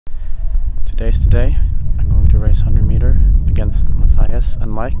days today. I'm going to race 100 meter against Mathias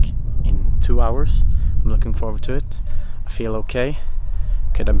and Mike in 2 hours. I'm looking forward to it. I feel okay.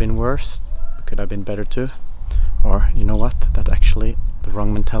 Could have been worse, but could have been better too. Or you know what? That's actually the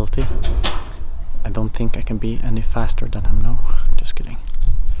wrong mentality. I don't think I can be any faster than I'm now. Just kidding.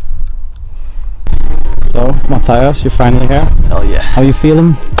 So, Mathias, you're finally here. Hell yeah. How are you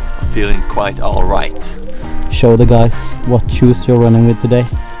feeling? I'm feeling quite alright. Show the guys what shoes you're running with today.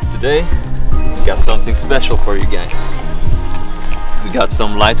 Today, we got something special for you guys. We got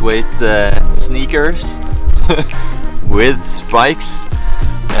some lightweight sneakers with spikes.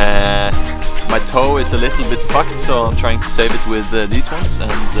 My toe is a little bit fucked, so I'm trying to save it with these ones,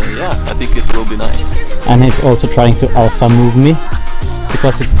 and yeah, I think it will be nice. And he's also trying to alpha move me,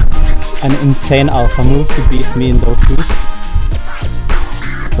 because it's an insane alpha move to beat me in those shoes.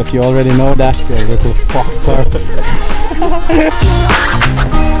 But you already know that, you little fucker.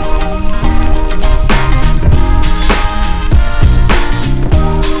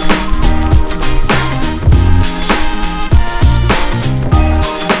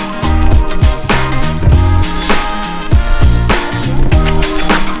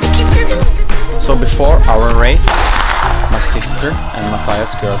 So before our race, my sister and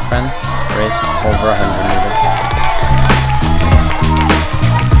Mathias' girlfriend raced over 100 meters.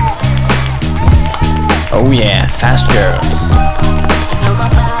 Oh yeah, fast girls!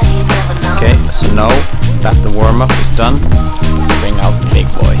 Okay, so now that the warm-up is done, let's bring out the big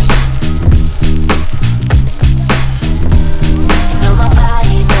boys.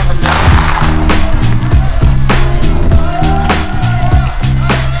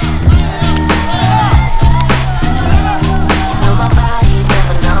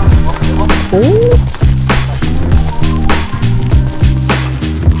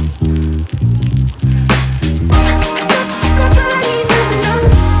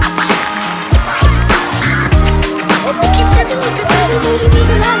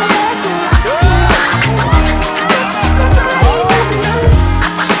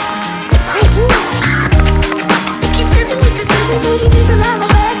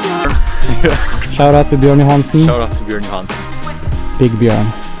 Shout out to Johansen. Shout out to Johansen. Big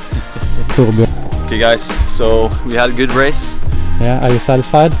Björn. Stor Björn. Okay guys, so we had a good race. Yeah, are you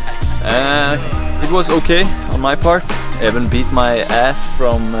satisfied? It was okay on my part. Evan beat my ass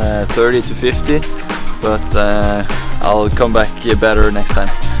from 30 to 50, but I'll come back better next time.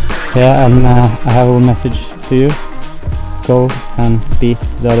 Yeah, and I have a message to you. Go and beat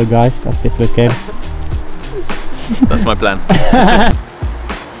the other guys at Visual Games. That's my plan.